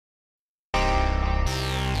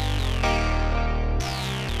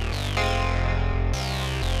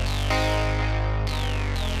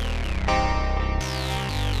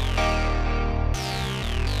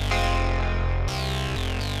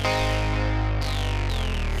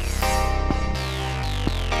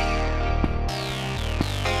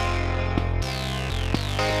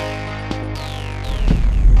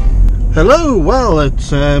Hello, well,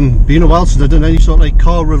 it's been a while since I've done any sort of like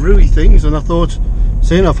car reviewy things, and I thought,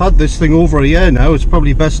 saying I've had this thing over a year now, it's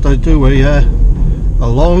probably best I do a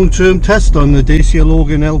long-term test on the Dacia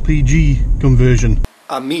Logan LPG conversion.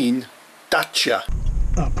 I mean Dacia.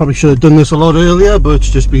 I probably should have done this a lot earlier, but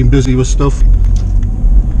it's just been busy with stuff.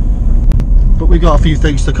 But we got a few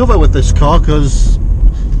things to cover with this car, because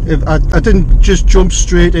if I didn't just jump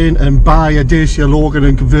straight in and buy a Dacia Logan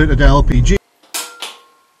and convert it to LPG.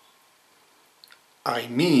 I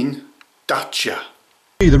mean Dacia.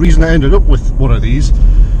 The reason I ended up with one of these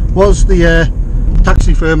was the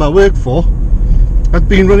taxi firm I work for. I'd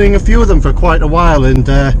been running a few of them for quite a while, and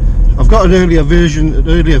I've got an earlier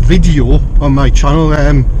video on my channel,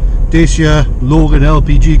 Dacia Logan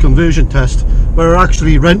LPG conversion test, where I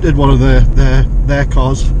actually rented one of their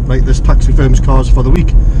cars, like this taxi firm's cars, for the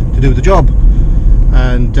week to do the job.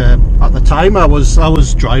 And at the time I was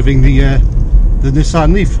driving the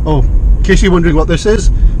Nissan Leaf. Oh, in case you're wondering what this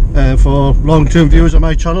is, for long-term viewers on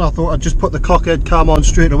my channel, I thought I'd just put the cockhead cam on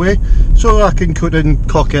straight away, so I can cut in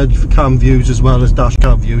cockhead cam views as well as dash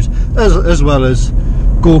cam views, as well as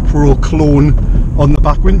GoPro clone on the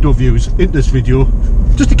back window views in this video,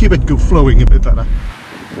 just to keep it flowing a bit better.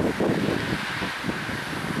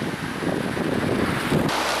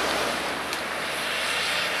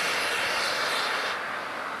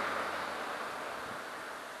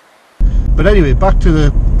 But anyway, back to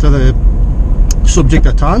the subject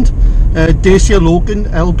at hand. Dacia Logan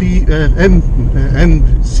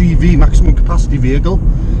MCV, maximum capacity vehicle,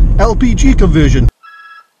 LPG conversion.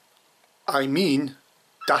 I mean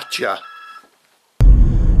Dacia.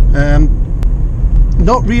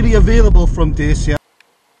 Not really available from Dacia.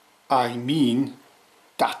 I mean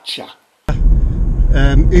Dacia.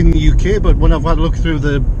 In the UK, but when I've had a look through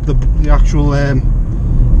the actual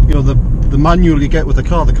you know, the manual you get with the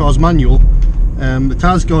car, the car's manual, it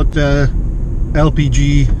has got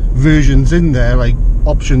LPG versions in there, like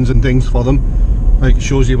options and things for them, like it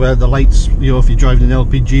shows you where the lights, you know, if you're driving an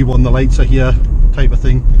LPG one, the lights are here, type of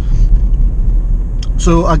thing.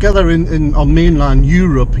 So I gather on mainland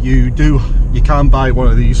Europe you can buy one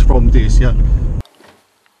of these from Dacia.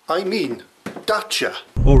 I mean Dacia.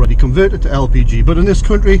 Already converted to LPG, but in this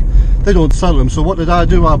country they don't sell them. So what did I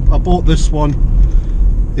do? I bought this one.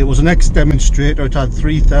 It was an ex-demonstrator. It had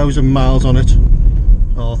 3,000 miles on it,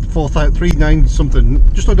 or 4,390 something,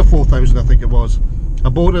 just under 4,000 I think it was. I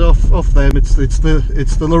bought it off them. It's the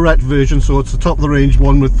Lorette version, so it's the top of the range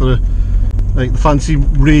one with the fancy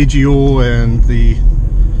radio, and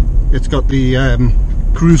it's got the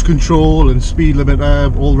cruise control and speed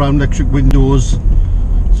limiter, all round electric windows.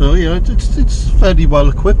 So you know, it's fairly well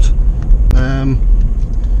equipped.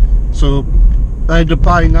 So I ended up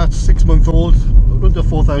buying that 6-month-old, under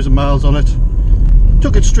 4,000 miles on it.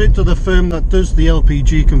 Took it straight to the firm that does the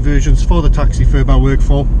LPG conversions for the taxi firm I work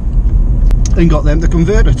for, and got them to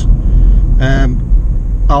convert it. I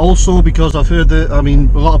also, because I've heard that, I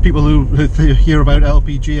mean, a lot of people who hear about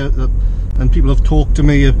LPG and people have talked to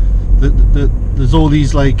me, there's all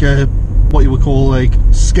these like what you would call like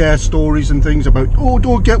scare stories and things about, oh,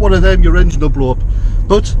 don't get one of them, your engine will blow up.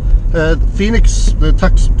 But Phoenix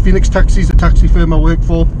Taxis, the taxi firm I work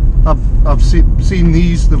for, I've seen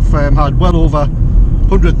these. They've had well over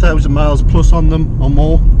 100,000 miles plus on them, or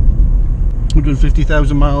more,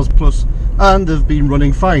 150,000 miles plus, and they've been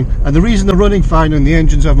running fine. And the reason they're running fine and the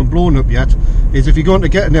engines haven't blown up yet is if you're going to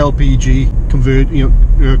get an LPG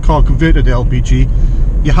car converted to LPG,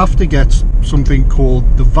 you have to get something called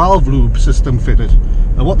the valve lube system fitted.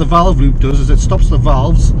 And what the valve lube does is it stops the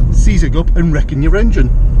valves seizing up and wrecking your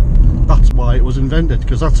engine. That's why it was invented,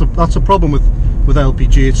 because that's a problem with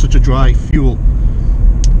LPG. It's such a dry fuel.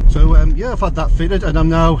 So yeah, I've had that fitted, and I'm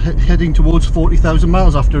now heading towards 40,000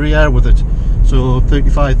 miles after a year with it. So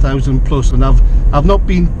 35,000 plus, and I've not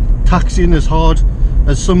been taxiing as hard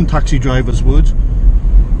as some taxi drivers would.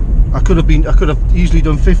 I could have easily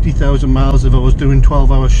done 50,000 miles if I was doing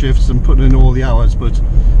 12-hour shifts and putting in all the hours. But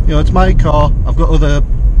you know, it's my car. I've got other,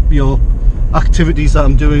 you know, activities that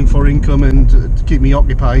I'm doing for income and to keep me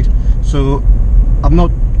occupied. So I'm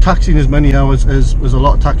not taxiing as many hours as a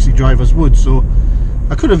lot of taxi drivers would. So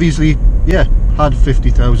I could have easily, yeah, had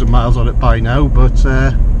 50,000 miles on it by now, but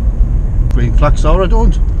green flags are I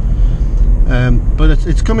don't. But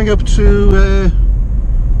it's coming up to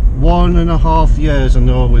 1.5 years, and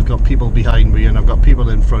oh, we've got people behind me and I've got people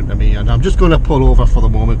in front of me, and I'm just going to pull over for the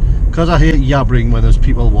moment because I hate yabbering when there's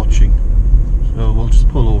people watching. So we'll just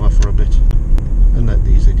pull over for a bit and let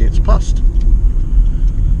these idiots past.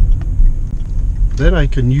 Then I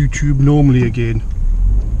can YouTube normally again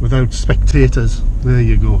without spectators. There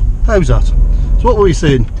you go. How's that? So what were we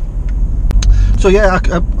saying? So yeah,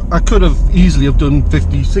 I could have easily have done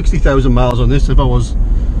 50-60,000 miles on this if I was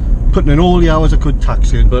putting in all the hours I could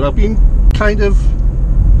taxiing, but I've been kind of,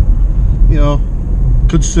 you know,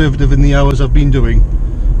 conservative in the hours I've been doing,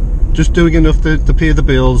 just doing enough to pay the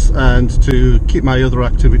bills and to keep my other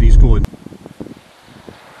activities going.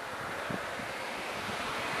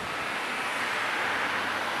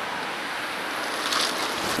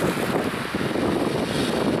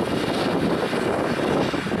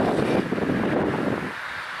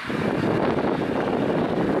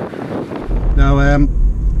 Now,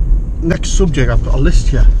 next subject, I've got a list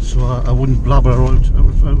here, so I wouldn't blabber out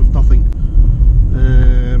of nothing.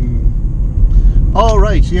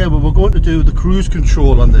 Alright, yeah, well, we're going to do the cruise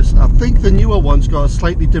control on this. I think the newer one's got a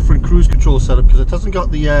slightly different cruise control setup because it hasn't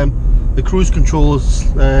got the cruise controls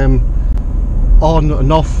on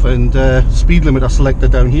and off and speed limit are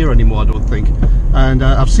selected down here anymore, I don't think. And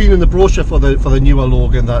I've seen in the brochure for the newer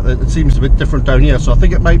Logan that it seems a bit different down here, so I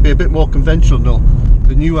think it might be a bit more conventional,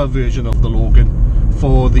 the newer version of the Logan,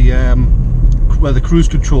 for the where the cruise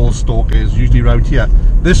control stalk is, usually around here.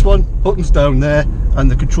 This one, buttons down there, and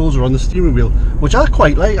the controls are on the steering wheel, which I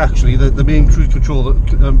quite like actually. The main cruise control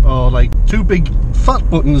are like two big fat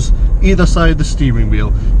buttons either side of the steering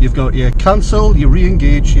wheel. You've got your cancel, your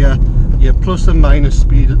re-engage here, your plus and minus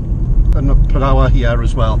speed and per hour here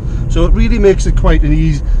as well. So it really makes it quite an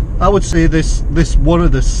easy, I would say this one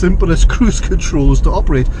of the simplest cruise controls to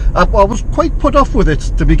operate. I was quite put off with it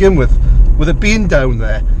to begin with it being down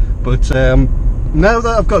there, but now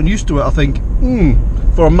that I've gotten used to it, I think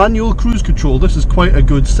for a manual cruise control this is quite a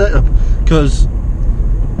good setup, because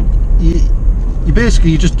you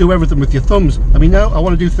basically just do everything with your thumbs. I mean, now I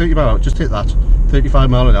want to do 30 miles an hour, just hit that, 35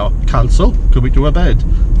 miles an hour, cancel, coming to a bed,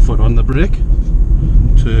 foot on the brake,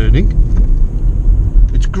 turning.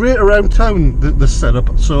 It's great around town, the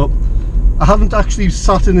setup. So I haven't actually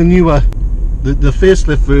sat in the newer, the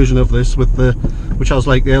facelift version of this with which has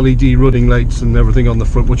like the LED running lights and everything on the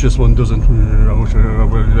front, which this one doesn't.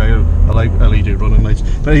 I like LED running lights,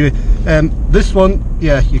 but anyway, this one,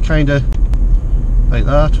 yeah, you kind of like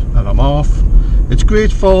that, and I'm off. It's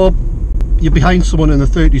great for you're behind someone in the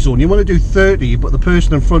 30 zone. You want to do 30, but the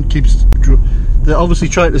person in front they're obviously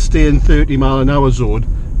trying to stay in 30 mile an hour zone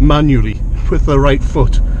manually with the right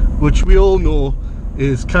foot, which we all know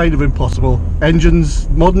is kind of impossible.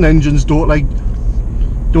 Modern engines don't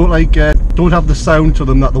have the sound to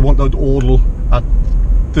them that they want to dawdle at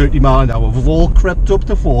 30 mile an hour. We've all crept up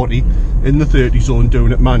to 40 in the 30 zone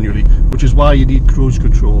doing it manually, which is why you need cruise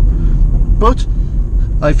control. But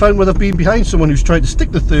I found when I've been behind someone who's trying to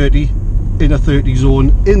stick to 30 in a 30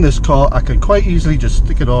 zone in this car, I can quite easily just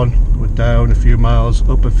stick it on, go down a few miles,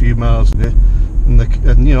 up a few miles, and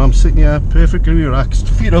you know, I'm sitting here perfectly relaxed,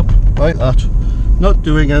 feet up like that, not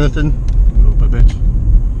doing anything. Go up a bit.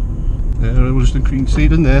 There, we'll just increase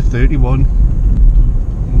it in there, 31. You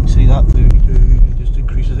can see that, 32, just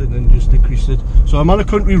increases it and then just decreases it. So I'm on a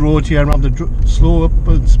country road here, I'm having to slow up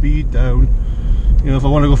and speed down. You know, if I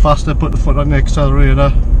want to go faster, put the foot on the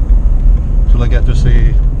accelerator till I get to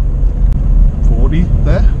say 40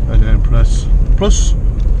 there, and then press plus,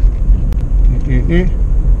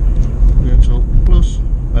 so plus,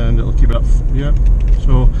 and it'll keep it up. Yeah.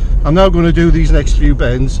 So I'm now going to do these next few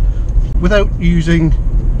bends without using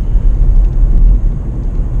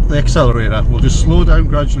the accelerator. We'll just slow down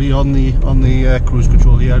gradually on the cruise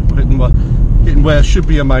control here, hitting where should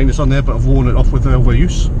be a minus on there, but I've worn it off with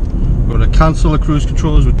overuse. We're going to cancel the cruise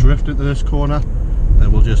control as we drift into this corner.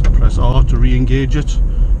 Then we'll just press R to re-engage it,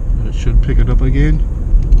 and it should pick it up again.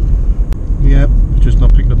 Yep, just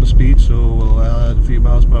not picking up the speed, so we'll add a few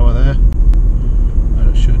miles per hour there, and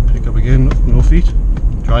it should pick up again with no feet.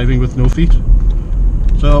 Driving with no feet.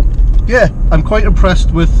 So yeah, I'm quite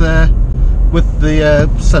impressed with the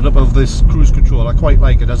setup of this cruise control. I quite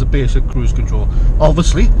like it as a basic cruise control.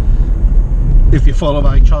 Obviously, if you follow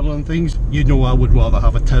my channel and things, you know I would rather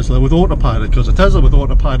have a Tesla with autopilot, because a Tesla with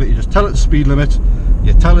autopilot, you just tell it the speed limit,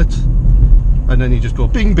 you tell it, and then you just go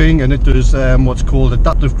bing bing, and it does what's called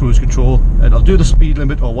adaptive cruise control. It'll do the speed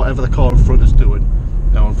limit or whatever the car in front is doing.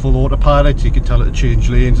 Now on full autopilot you can tell it to change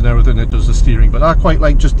lanes and everything, it does the steering, but I quite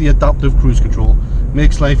like just the adaptive cruise control.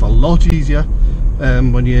 Makes life a lot easier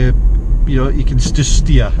when you can just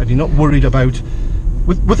steer and you're not worried about,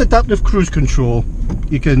 with adaptive cruise control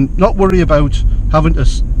you can not worry about having to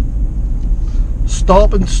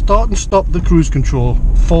start and stop the cruise control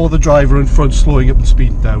for the driver in front slowing up and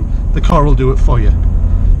speeding down. The car will do it for you,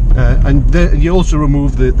 and then you also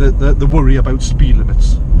remove the worry about speed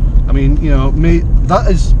limits. I mean, you know,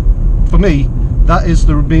 for me that is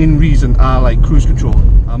the main reason I like cruise control.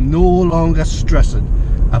 I'm no longer stressing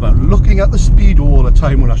about looking at the speedo all the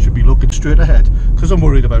time when I should be looking straight ahead, because I'm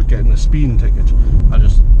worried about getting a speeding ticket. I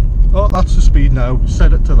just, oh, that's the speed now,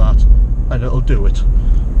 set it to that and it'll do it.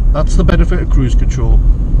 That's the benefit of cruise control.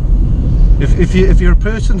 If you're a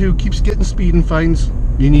person who keeps getting speeding fines,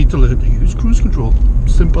 you need to learn to use cruise control.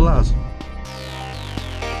 Simple as.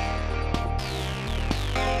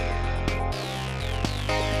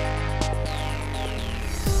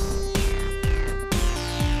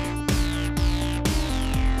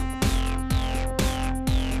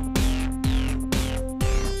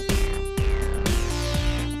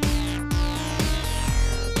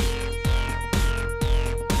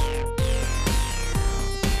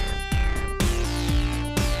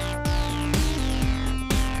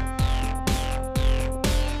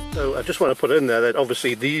 So I just want to put in there that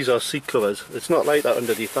obviously these are seat covers. It's not like that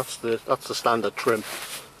underneath. That's the standard trim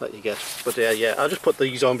that you get. But yeah, I just put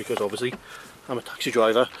these on because obviously I'm a taxi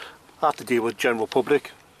driver. I have to deal with general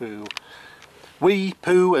public who wee,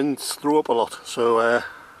 poo and throw up a lot. So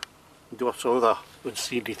do lots of other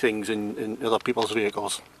unseemly things in other people's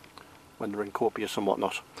vehicles when they're in copious and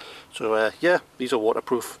whatnot. So yeah, these are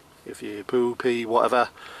waterproof. If you poo, pee, whatever,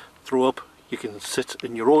 throw up, you can sit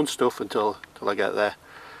in your own stuff until I get there.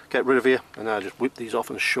 Get rid of you, and I just whip these off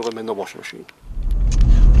and shove them in the washing machine.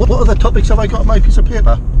 What other topics have I got on my piece of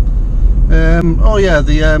paper? Oh yeah,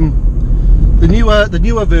 the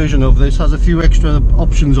newer version of this has a few extra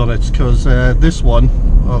options on it, because this one,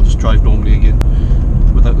 I'll just drive normally again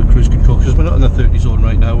without the cruise control, because we're not in the 30 zone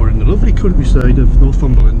right now. We're in the lovely countryside of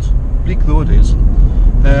Northumberland, bleak though it is.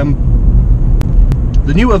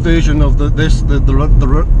 The newer version of the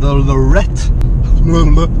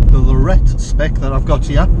Lorette spec that I've got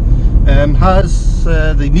here has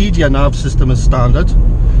the media nav system as standard.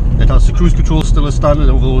 It has the cruise control still as standard,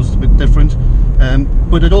 although it's a bit different.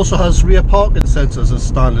 But it also has rear parking sensors as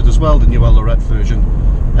standard as well, the newer Lorette version.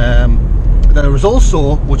 There is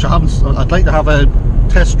also, which I'd like to have a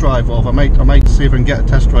test drive of. I might see if I can get a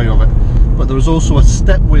test drive of it. But there is also a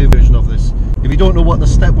stepway version of this. If you don't know what the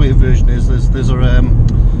stepway version is, there's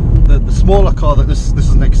the smaller car that this is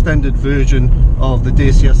an extended version of the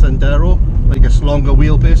Dacia Sandero, like a longer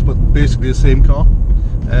wheelbase, but basically the same car.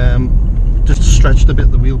 Just stretched a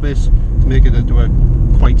bit the wheelbase to make it into a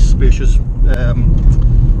quite spacious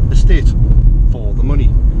estate for the money.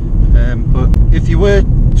 But if you were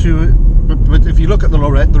to, but if you look at the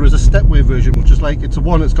Lorette, there is a stepway version, which is like, it's a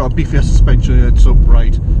one that's got a beefier suspension and it's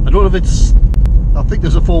upright. I don't know if it's, I think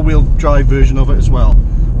there's a four-wheel drive version of it as well.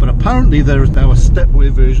 But apparently there is now a stepway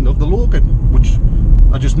version of the Logan, which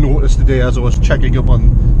I just noticed today as I was checking up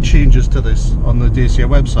on changes to this on the Dacia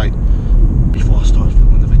website before I started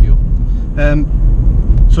filming the video.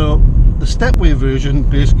 So the stepway version,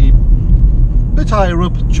 basically a bit higher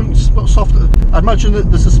up, softer. I imagine that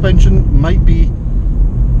the suspension might be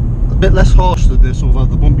a bit less harsh than this over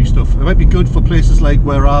the bumpy stuff. It might be good for places like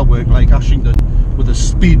where I work, like Ashington, with the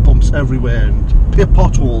speed bumps everywhere and pit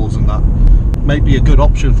potholes and that. Might be a good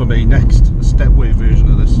option for me next, a stepway version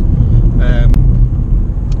of this.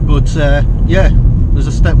 Yeah, there's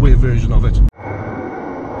a stepway version of it.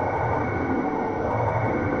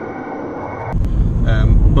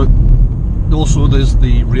 But also there's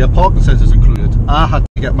the rear parking sensors included. I had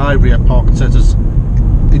to get my rear parking sensors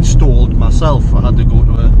installed myself. I had to go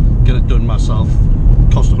to get it done myself.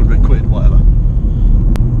 Cost 100 quid, whatever.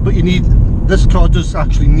 But you need, this car does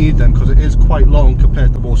actually need them because it is quite long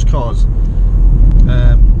compared to most cars.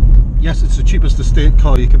 Yes, it's the cheapest estate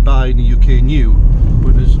car you can buy in the UK new,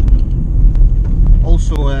 but it's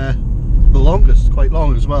also the longest, quite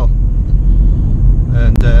long as well.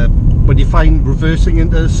 And when you find reversing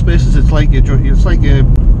into spaces, it's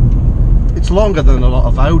longer than a lot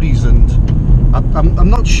of Audis, and I'm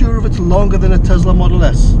not sure if it's longer than a Tesla Model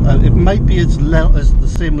S. It might be as the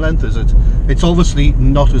same length as it. It's obviously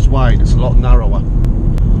not as wide. It's a lot narrower.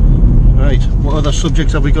 Right, what other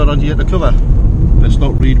subjects have we got on here to cover? Let's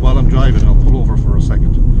not read while I'm driving. I'll pull over for a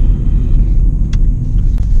second.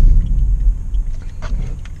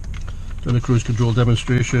 Done a cruise control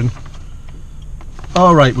demonstration.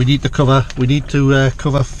 All right, we need to cover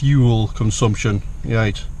fuel consumption,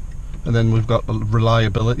 right? And then we've got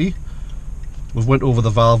reliability. We've went over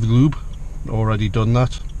the valve lube, already done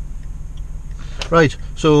that. Right,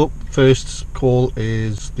 so first call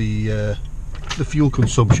is the fuel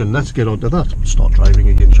consumption. Let's get on to that. Start driving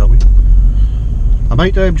again, shall we? I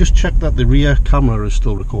might just check that the rear camera is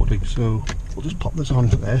still recording, so we'll just pop this on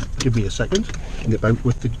there. Give me a second. Nip out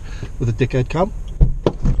with the dickhead cam.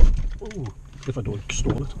 Ooh, if I don't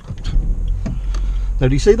stall it. Now,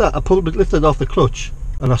 do you see that? I lifted off the clutch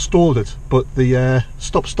and I stalled it, but the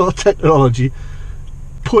stop-start technology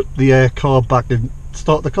put the car back in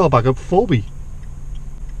start the car back up for me.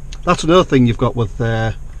 That's another thing you've got with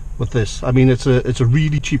this. I mean, it's a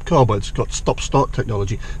really cheap car, but it's got stop-start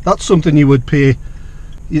technology. That's something you would pay,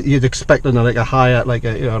 you'd expect in like a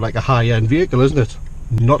high-end vehicle, isn't it?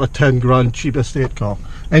 Not a 10 grand cheap estate car.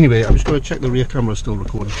 Anyway, I'm just going to check the rear camera is still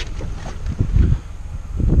recording.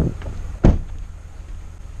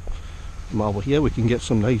 From over here we can get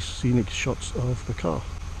some nice scenic shots of the car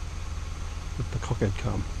with the cockhead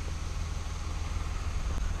cam.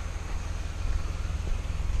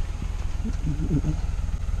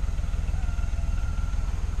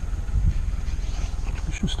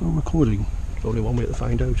 Is she still recording? There's only one way to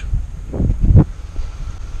find out.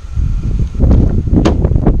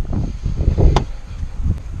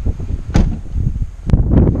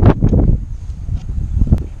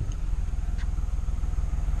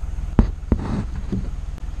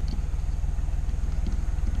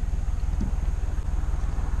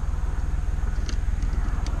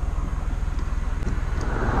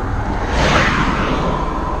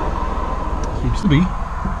 Seems to be.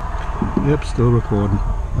 Yep, still recording.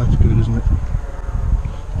 That's good, isn't it?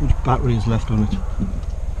 How much battery is left on it?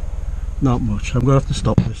 Not much. I'm going to have to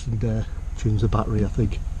stop this and change the battery, I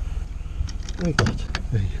think. Like that.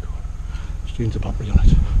 There you go. Just change the battery on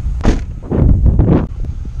it.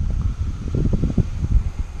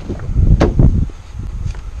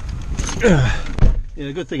 Yeah,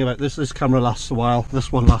 the good thing about this camera lasts a while.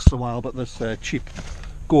 This one lasts a while, but this cheap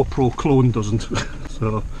GoPro clone doesn't.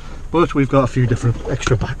 So, but we've got a few different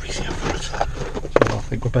extra batteries here for it. So I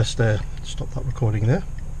think we're best stop that recording there.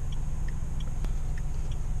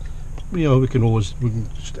 You know, we can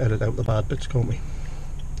just edit out the bad bits, can't we?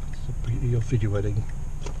 It's the beauty of video editing.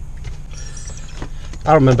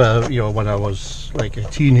 I remember, you know, when I was like a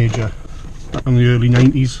teenager, back in the early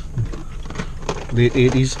 90s, late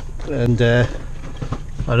 80s, and I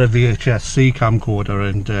had a VHS-C camcorder,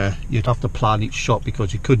 and you'd have to plan each shot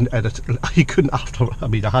because you couldn't edit. You couldn't after. I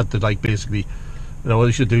mean, I had to like basically, you know, I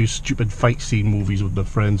used to do stupid fight scene movies with my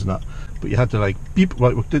friends and that, but you had to like beep,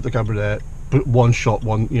 right, we'll do the camera there, put one shot,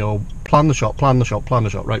 you know, plan the shot,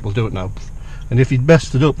 right, we'll do it now. And if you'd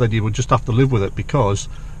messed it up, then you would just have to live with it because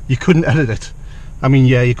you couldn't edit it. I mean,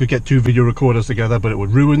 yeah, you could get two video recorders together, but it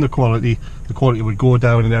would ruin the quality. The quality would go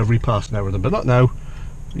down in every pass and everything, but not now.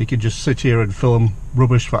 You can just sit here and film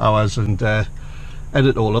rubbish for hours and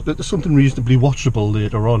edit all up. There's something reasonably watchable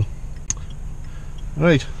later on.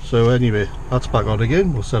 Right, so anyway, that's back on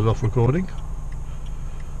again. We'll set it off recording.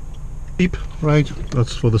 Beep, right,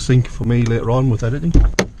 that's for the sync for me later on with editing.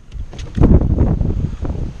 I've got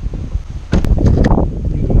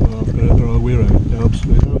it the wrong way around.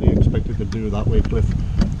 Absolutely, how do you expect it to do that way, Cliff?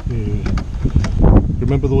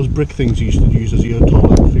 Remember those brick things you used to use as your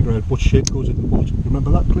toilet to figure out what shape goes in what?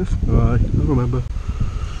 Remember that, Cliff? Aye, I remember.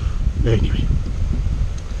 Anyway,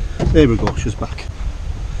 there we go, she's back.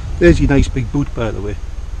 There's your nice big boot, by the way.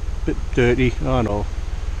 Bit dirty, I know.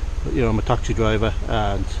 But you know, I'm a taxi driver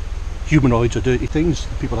and humanoids are dirty things,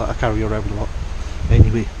 the people that I carry around a lot.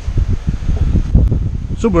 Anyway,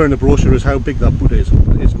 somewhere in the brochure is how big that boot is.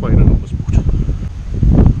 It's quite an enormous boot.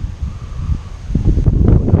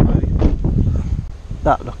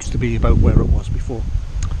 That looks to be about where it was before.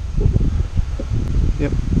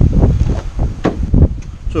 Yep.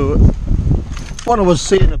 So what I was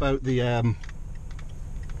saying about the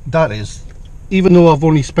that is, even though I've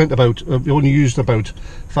only used about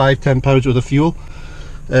 £5–10 worth of fuel,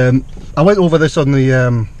 I went over this on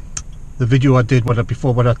the video I did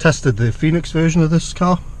when I tested the Phoenix version of this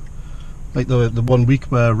car, like the 1 week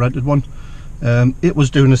where I rented one. It was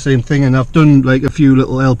doing the same thing, and I've done like a few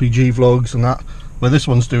little LPG vlogs and that where this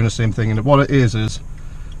one's doing the same thing. And what it is it's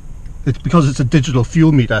because it's a digital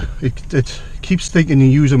fuel meter, it keeps thinking you're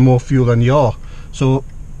using more fuel than you are. So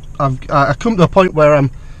I come to a point where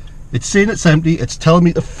it's saying it's empty, it's telling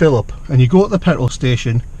me to fill up, and you go at the petrol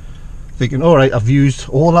station thinking, alright, I've used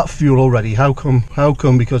all that fuel already, how come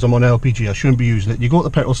because I'm on LPG I shouldn't be using it. You go at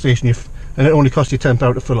the petrol station and it only costs you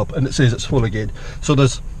 £10 to fill up, and it says it's full again. So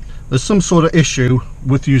there's some sort of issue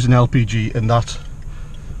with using LPG, and that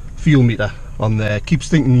fuel meter on there keeps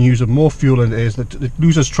thinking you're using more fuel than it is, and it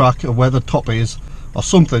loses track of where the top is or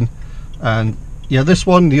something. And yeah, this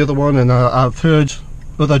one, the other one, and I've heard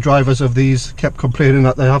other drivers of these kept complaining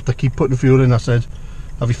that they have to keep putting fuel in. I said,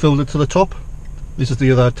 have you filled it to the top? This is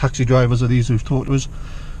the other taxi drivers of these who've talked to us.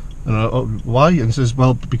 And why? And he says,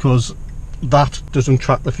 well, because that doesn't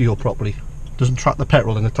track the fuel properly, doesn't track the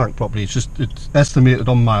petrol in the tank properly. It's estimated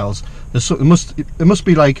on miles. It must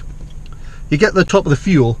be like you get to the top of the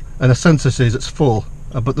fuel and a sensor says it's full,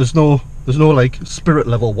 but there's no like spirit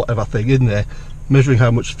level whatever thing in there measuring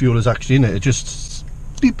how much fuel is actually in it. It just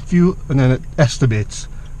beep fuel, and then it estimates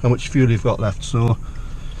how much fuel you've got left. So,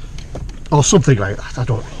 or something like that. I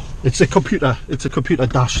don't know. It's a computer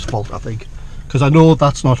dash's fault, I think, because I know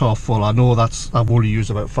that's not half full. I know I've only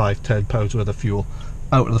used about £5–10 worth of fuel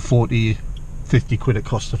out of the 40–50 quid it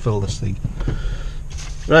costs to fill this thing.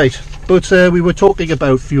 Right, but we were talking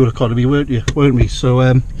about fuel economy, weren't we? So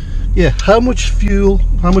yeah, how much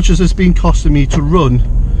has this been costing me to run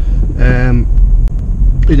in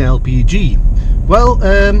LPG? Well,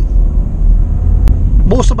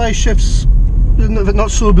 most of my shifts,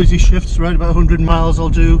 not so busy shifts, right, about 100 miles I'll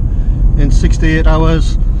do in 6 to 8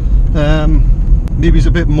 hours. Maybe it's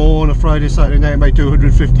a bit more on a Friday, Saturday night. I might do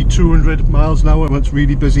 150–200 miles an hour when it's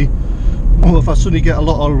really busy. Or if I suddenly get a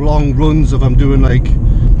lot of long runs, if I'm doing like,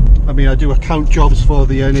 I mean, I do account jobs for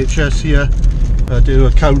the NHS here, I do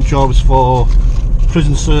account jobs for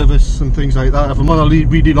prison service and things like that. If I'm on a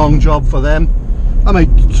really long job for them, I might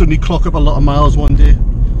suddenly clock up a lot of miles one day.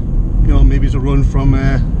 You know, maybe it's a run from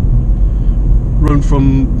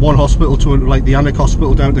one hospital to like the Alnwick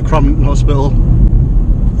Hospital down to Crampton Hospital,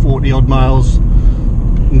 40 odd miles,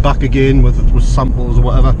 and back again with samples or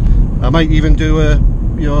whatever. I might even do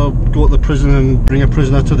go to the prison and bring a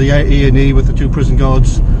prisoner to the A&E with the 2 prison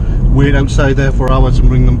guards, wait outside there for hours and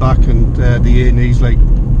bring them back, and the A&E's like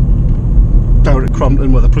down at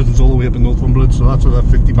Crampton where the prison's all the way up in Northumberland, so that's another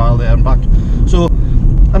 50 mile there and back. So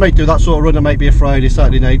I might do that sort of run. It might be a Friday,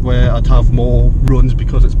 Saturday night where I'd have more runs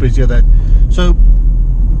because it's busier then. So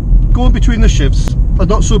going between the shifts, a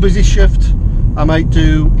not so busy shift I might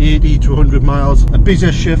do 80–100 miles, a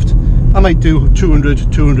busier shift I might do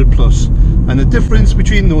 200 plus, and the difference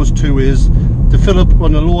between those two is to fill up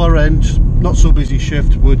on the lower end, not so busy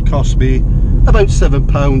shift would cost me about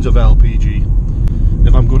 £7 of LPG.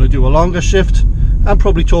 If I'm going to do a longer shift, I'm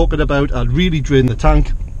probably talking about I'd really drain the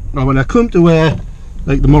tank. Now when I come to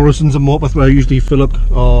like the Morrisons and Morpeth where I usually fill up,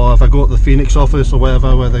 or if I go to the Phoenix office or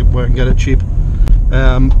wherever where I can get it cheap,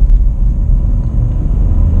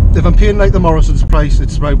 if I'm paying like the Morrisons price,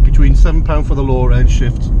 it's about between £7 for the lower end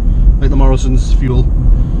shift, like the Morrisons fuel,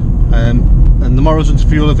 and the Morrisons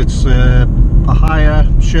fuel, if it's a higher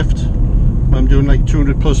shift, I'm doing like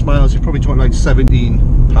 200 plus miles, you're probably talking like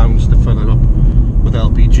 £17 to fill it up with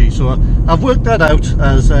LPG. So I've worked that out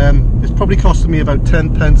as it's probably costing me about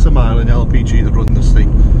 10p a mile in LPG to run this thing,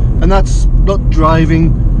 and that's not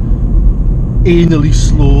driving anally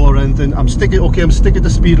slow or anything. I'm sticking to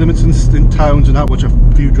speed limits in towns and that, which a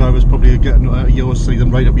few drivers probably are getting you'll see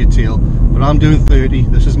them right up your tail, but I'm doing 30.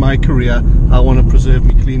 This is my career, I want to preserve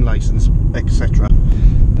my clean license, etc.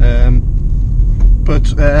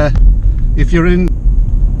 But if you're in,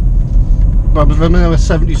 if I'm in a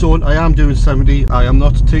 70 zone, I am doing 70. I am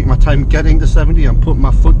not taking my time getting to 70. I'm putting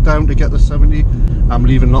my foot down to get to 70. I'm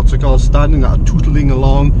leaving lots of cars standing that are tootling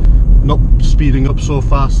along, not speeding up so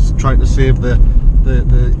fast, trying to save the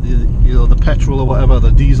petrol or whatever,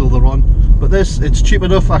 the diesel they're on. But this, it's cheap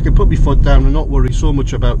enough. I can put my foot down and not worry so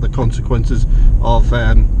much about the consequences of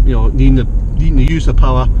needing to use the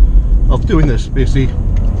power of doing this. Basically,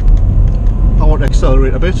 I want to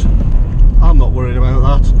accelerate a bit. I'm not worried about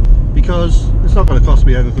that because it's not going to cost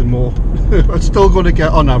me anything more. I'm still going to get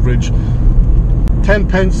on average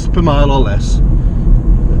 10p per mile or less,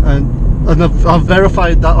 and I've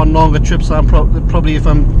verified that on longer trips. I'm probably, if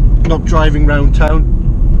I'm not driving round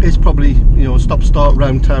town, it's probably stop start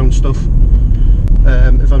round town stuff.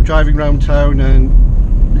 If I'm driving round town, and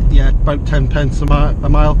yeah, about 10p a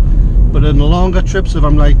mile. But in the longer trips, if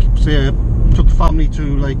I'm like, say I took family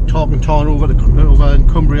to like Tarkenton over in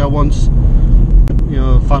Cumbria once,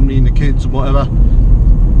 family and the kids and whatever,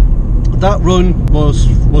 that run was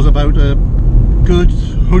about a good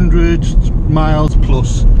 100 miles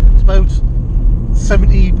plus. It's about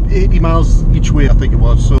 70–80 miles each way, I think it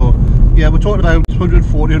was. So yeah, we're talking about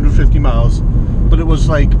 140–150 miles, but it was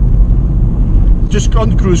like just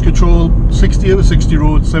on cruise control, 60 on the 60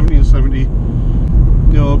 road, 70 and 70.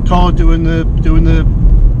 Car doing the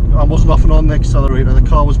I wasn't off and on the accelerator. The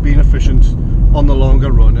car was being efficient on the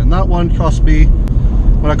longer run, and that one cost me,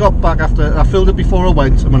 when I got back, after I filled it before I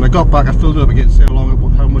went, and when I got back I filled it up again to see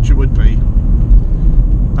how much it would be.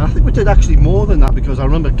 And I think we did actually more than that, because I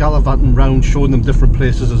remember gallivanting round showing them different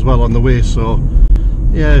places as well on the way. So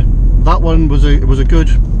yeah, that one was a good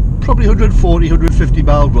probably 140–150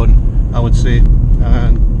 mile run, I would say,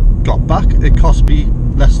 and got back. It cost me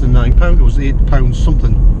less than £9. It was £8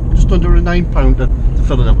 something, just under a £9 to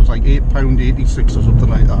fill it up. It was like £8.86 or something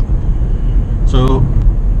like that. So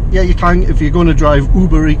yeah, you can, if you're going to drive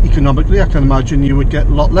uber economically, I can imagine you would get a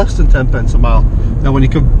lot less than 10p a mile. Now when you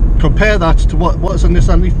compare that to what is a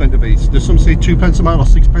Nissan Leaf meant to be, there's some say 2p a mile or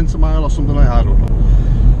 6p a mile or something like that, I don't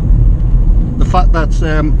know. the fact that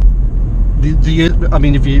I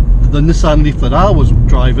mean, the Nissan Leaf that I was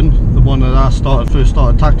driving, the one that I first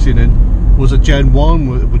started taxiing in, was a Gen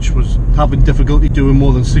 1, which was having difficulty doing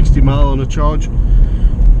more than 60 mile on a charge.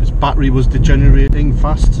 Its battery was degenerating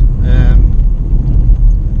fast.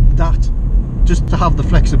 That, just to have the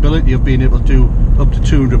flexibility of being able to do up to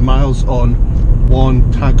 200 miles on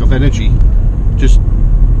one tank of energy, just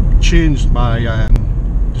changed my,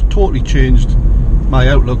 just totally changed my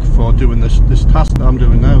outlook for doing this task that I'm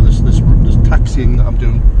doing now, this taxiing that I'm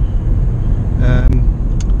doing.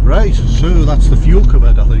 Right, so that's the fuel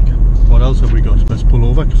covered, I think. What else have we got? Let's pull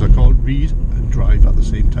over, because I can't read and drive at the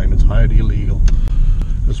same time. It's highly illegal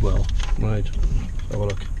as well. Right, have a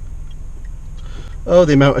look. Oh,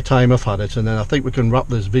 the amount of time I've had it, and then I think we can wrap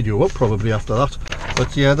this video up probably after that.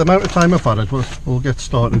 But yeah, the amount of time I've had it, we'll get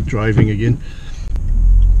started driving again.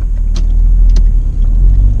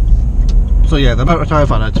 So yeah, the amount of time I've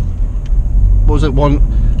had it, what was it,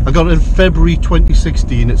 I got it in February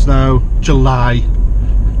 2016, it's now July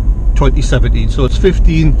 2017, so it's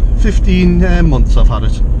 15 months I've had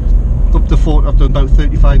it. Up to 4, I've done about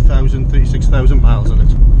 36,000 miles on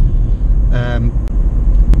it.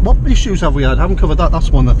 What issues have we had? I haven't covered that, that's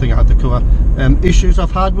one thing I had to cover. Issues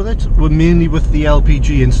I've had with it were mainly with the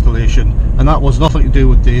LPG installation, and that was nothing to do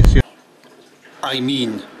with Dacia. I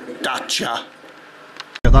mean Dacia.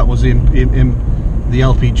 That was in the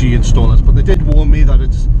LPG installers, but they did warn me that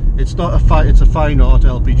it's not a fight, it's a fine art,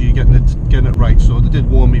 LPG getting it right. So they did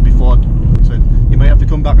warn me before, said you may have to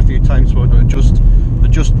come back a few times for it to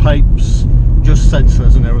adjust pipes, adjust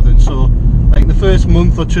sensors and everything. So like the first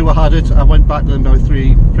month or two I had it, I went back to them about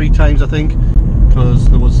three times I think, because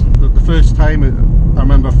there was the first time I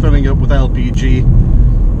remember filling it up with LPG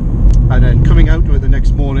and then coming out to it the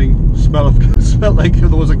next morning, smelled like there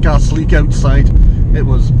was a gas leak outside. It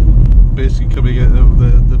was basically coming out,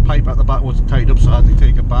 the pipe at the back wasn't tied up, so I had to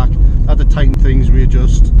take it back. I had to tighten things,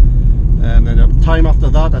 readjust. And then a time after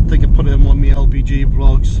that, I think I put it in one of my LPG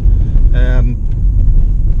vlogs,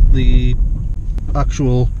 the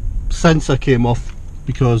actual sensor came off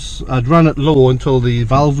because I'd run it low until the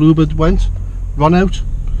valve lube had run out,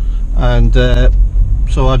 and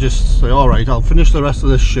so I just say, alright, I'll finish the rest of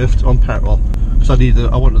this shift on petrol, because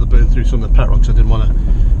I wanted to burn through some of the petrol, because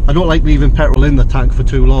I don't like leaving petrol in the tank for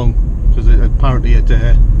too long, because apparently it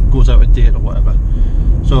goes out of date or whatever.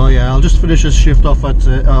 So yeah, I'll just finish this shift off at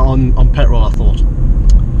on petrol, I thought.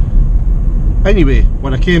 Anyway,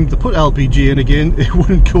 when I came to put LPG in again, it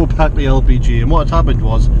wouldn't go back to LPG, and what had happened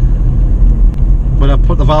was, when I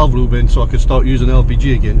put the valve lube in so I could start using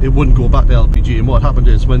LPG again, it wouldn't go back to LPG. And what happened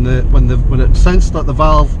is, when it sensed that the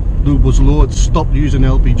valve lube was low, it stopped using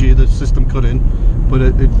LPG. The system cut in,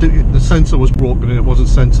 but the sensor was broken and it wasn't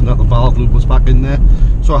sensing that the valve lube was back in there.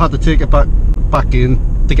 So I had to take it back in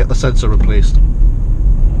to get the sensor replaced,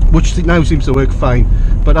 which now seems to work fine.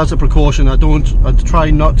 But as a precaution, I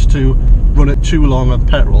try not to run it too long on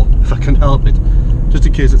petrol if I can help it, just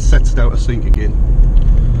in case it sets it out of sync again.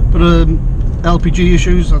 But LPG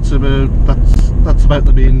issues, that's about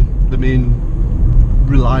the main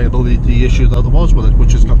reliability issue that there was with it,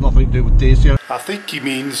 which has got nothing to do with Dacia. I think he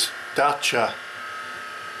means Dacia.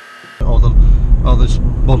 Or this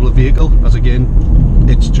model of vehicle, as again,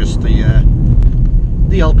 it's just the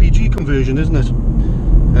LPG conversion, isn't it?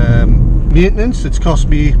 Maintenance, it's cost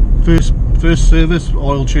me first service,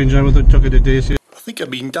 oil change and everything, took it to Dacia. I think I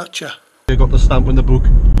mean Dacia. I got the stamp in the book.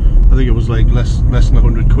 I think it was like less than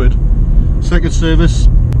 100 quid. Second service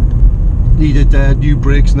needed new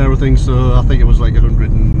brakes and everything, so I think it was like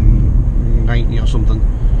 190 or something.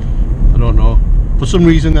 I don't know. For some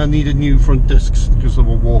reason I needed new front discs because they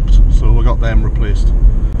were warped, so I got them replaced.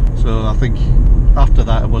 So I think after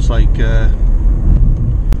that it was like,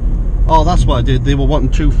 oh, that's what I did. They were wanting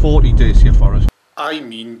 240 Dacia for it. I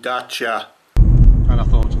mean Dacia. And I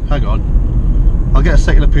thought, hang on, I'll get a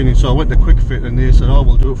second opinion. So I went to Quick Fit and they said, oh,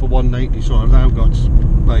 we'll do it for 190. So I've now got,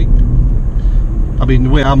 like, I mean, the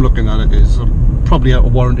way I'm looking at it is I'm probably out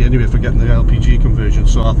of warranty anyway for getting the LPG conversion.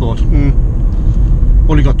 So I thought,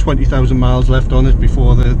 only got 20,000 miles left on it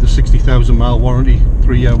before the 60,000 mile warranty,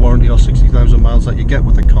 3-year warranty or 60,000 miles that you get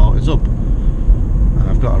with the car is up. And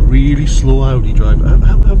I've got a really slow Audi driver.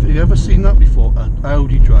 Have you ever seen that before? An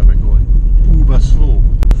Audi driver going uber slow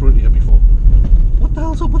in front of you before? What the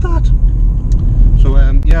hell's up with that? So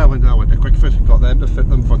yeah, I went to Quick Fit, got them to fit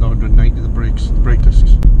them for 190, the brake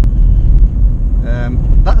discs.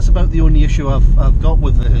 That's about the only issue I've got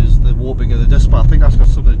with it, is the warping of the disc, but I think that's got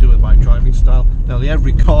something to do with my driving style. Nearly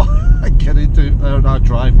every car I get into, I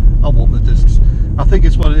drive, I warp the discs. I think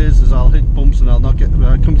it's what it is I'll hit bumps and I'll not get, when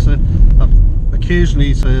I come to a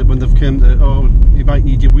occasionally when they've come to, oh, you might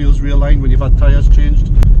need your wheels realigned when you've had tyres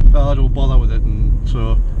changed. Oh, don't bother with it. And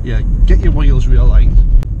so yeah, get your wheels realigned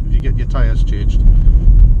if you get your tyres changed.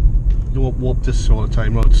 You don't warp discs all the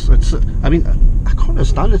time. It's I mean, I can't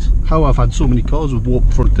understand it, how I've had so many cars with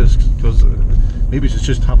warped front discs, because maybe it's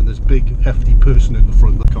just having this big hefty person in the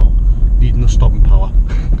front of the car needing the stopping power.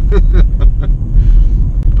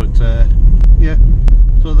 But yeah,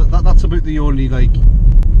 so that's about the only like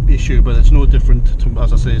issue, but it's no different to,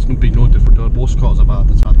 as I say, it's been no different to most cars I've had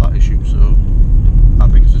that's had that issue. So I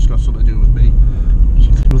think it's just got something to do with me,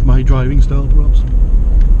 something with my driving style perhaps.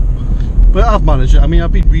 But I've managed it. I mean,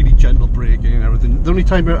 I've been really gentle braking and everything. The only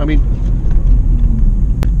time, I mean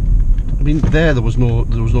there was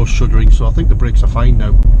no shuddering, so I think the brakes are fine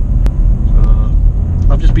now.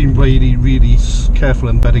 I've just been really careful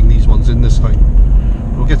embedding these ones in this thing.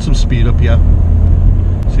 We'll get some speed up here,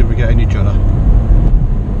 see if we get any judder.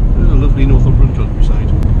 There's a lovely Northumberland countryside.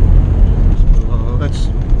 So let's...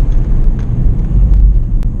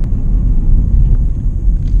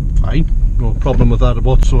 Fine, no problem with that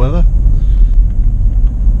whatsoever.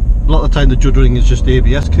 A lot of the time the juddering is just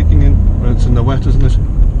ABS kicking in when it's in the wet, isn't it?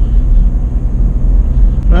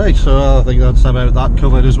 Right, so I think that's about that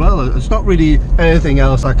covered as well. It's not really anything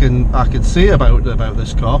else I can say about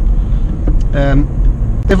this car.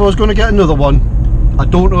 If I was going to get another one, I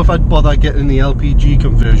don't know if I'd bother getting the LPG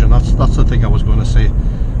conversion. That's the thing I was going to say.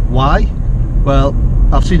 Why? Well,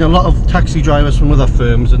 I've seen a lot of taxi drivers from other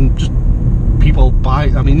firms, and just people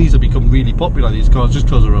buy. I mean, these have become really popular, these cars, just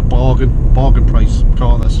because they're a bargain price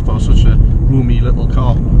car. That's for such a roomy little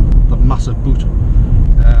car, the massive boot.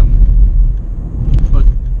 But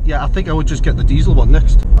yeah, I think I would just get the diesel one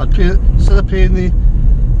next. I'd pay, instead of paying the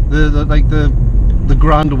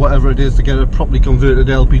grand or whatever it is to get a properly converted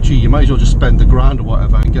LPG, you might as well just spend the grand or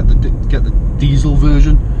whatever and get the diesel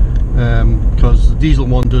version, because the diesel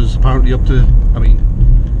one does apparently up to, I mean,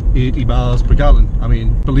 80 miles per gallon. I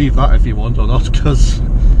mean, believe that if you want or not, because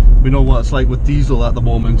we know what it's like with diesel at the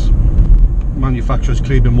moment. Manufacturers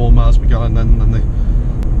claiming more miles per gallon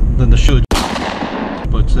than they should.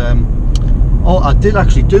 But oh, I did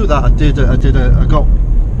actually do that. I got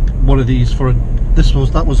one of these for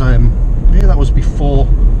that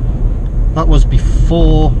was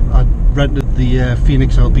before I rented the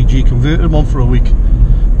Phoenix LPG converted one for a week.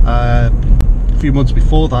 A few months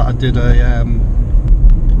before that, I did I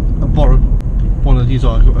borrowed one of these,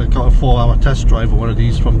 or I got a 4-hour test drive of one of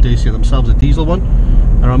these from Dacia themselves, a diesel one.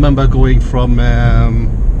 And I remember going from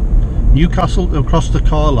Newcastle across to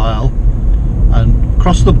Carlisle and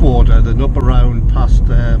across the border, then up around past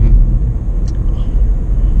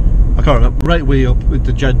I can't remember, right way up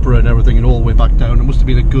into Jedburgh and everything, and all the way back down. It must have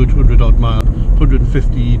been a good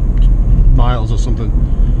 150 miles or something.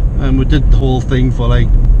 And we did the whole thing for like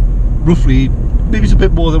roughly, maybe it's a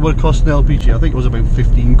bit more than what it cost an LPG. I think it was about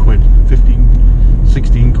 15 quid,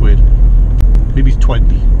 16 quid, maybe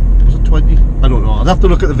 20. Was it 20? I don't know. I'd have to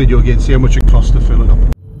look at the video again, see how much it cost to fill it up.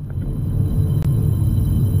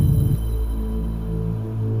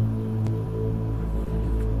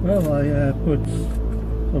 Well, I put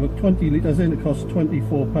 20 litres in. It cost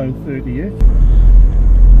 £24.38.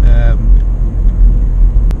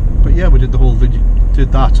 But yeah, we did the whole video,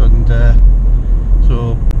 did that, and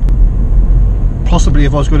so possibly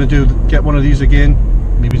if I was going to get one of these again,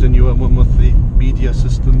 maybe the newer one with the media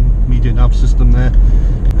nav system there,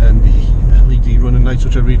 and the LED running lights,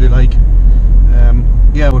 which I really like.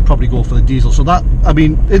 Yeah, I would probably go for the diesel. So that, I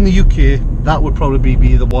mean, in the UK, that would probably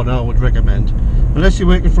be the one I would recommend, unless you're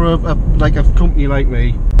working for like a company like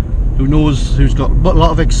me, who's got a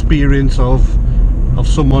lot of experience of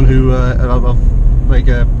someone who like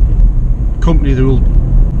a company that will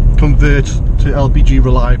convert to LPG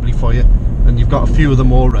reliably for you, and you've got a few of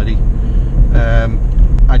them already, and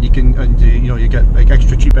you know, you get like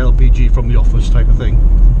extra cheap LPG from the office type of thing,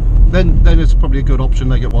 then it's probably a good option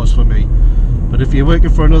like it was for me. But if you're working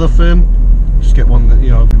for another firm, just get one that, you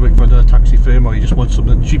know, if you work for another taxi firm, or you just want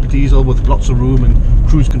something cheap diesel with lots of room and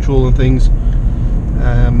cruise control and things,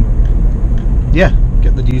 yeah,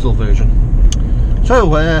 get the diesel version. So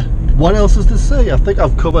what else is to say? I think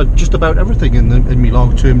I've covered just about everything in my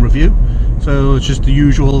long-term review. So it's just the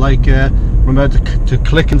usual, like, remember to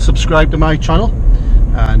click and subscribe to my channel,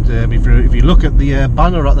 and if you look at the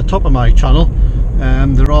banner at the top of my channel,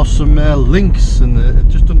 there are some links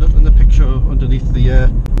just in the picture underneath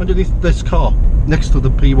this car, next to the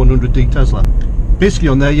P100D Tesla. Basically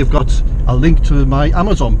on there you've got a link to my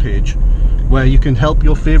Amazon page, where you can help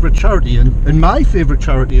your favourite charity, and my favourite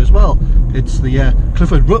charity as well. It's the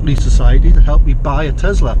Clifford Rutley Society, to help me buy a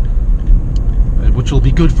Tesla, which will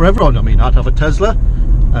be good for everyone. I mean, I'd have a Tesla,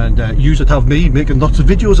 and you would have me making lots of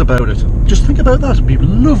videos about it. Just think about that, it'd be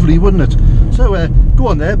lovely, wouldn't it? So go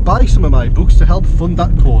on there, buy some of my books to help fund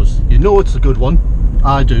that cause. You know it's a good one,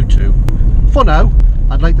 I do too. For now,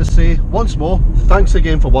 I'd like to say once more, thanks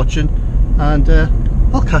again for watching, and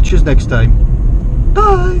I'll catch you next time.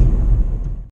 Bye!